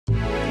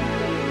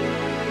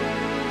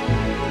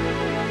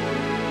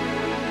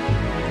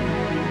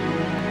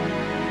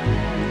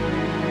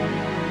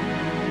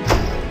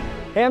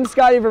Hey, I'm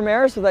Scotty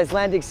Vermeers with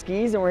Icelantic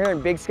Skis, and we're here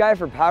in Big Sky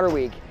for Powder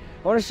Week.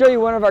 I want to show you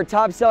one of our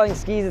top-selling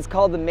skis. It's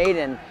called the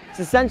Maiden. It's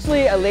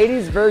essentially a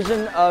ladies'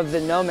 version of the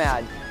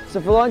Nomad.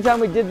 So for a long time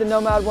we did the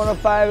Nomad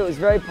 105. It was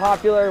very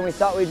popular, and we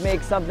thought we'd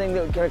make something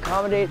that could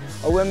accommodate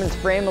a women's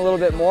frame a little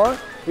bit more.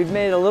 We've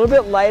made it a little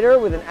bit lighter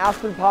with an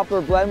aspen poplar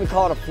blend. We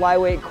call it a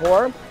flyweight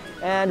core.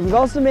 And we've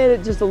also made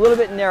it just a little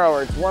bit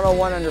narrower. It's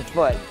 101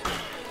 underfoot.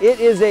 It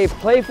is a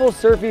playful,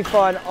 surfy,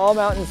 fun,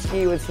 all-mountain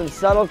ski with some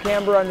subtle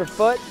camber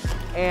underfoot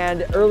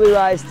and early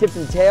rise tip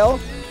and tail.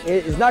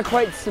 It is not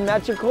quite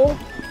symmetrical.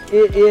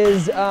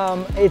 It's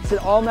an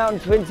all-mountain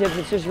twin tip.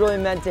 It's just really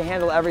meant to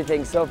handle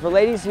everything. So for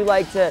ladies who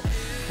like to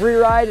free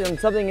ride on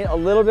something a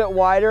little bit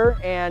wider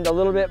and a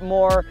little bit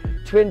more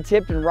twin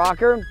tip and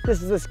rocker,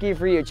 this is the ski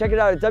for you. Check it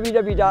out at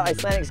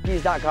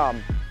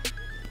www.icelanticskis.com.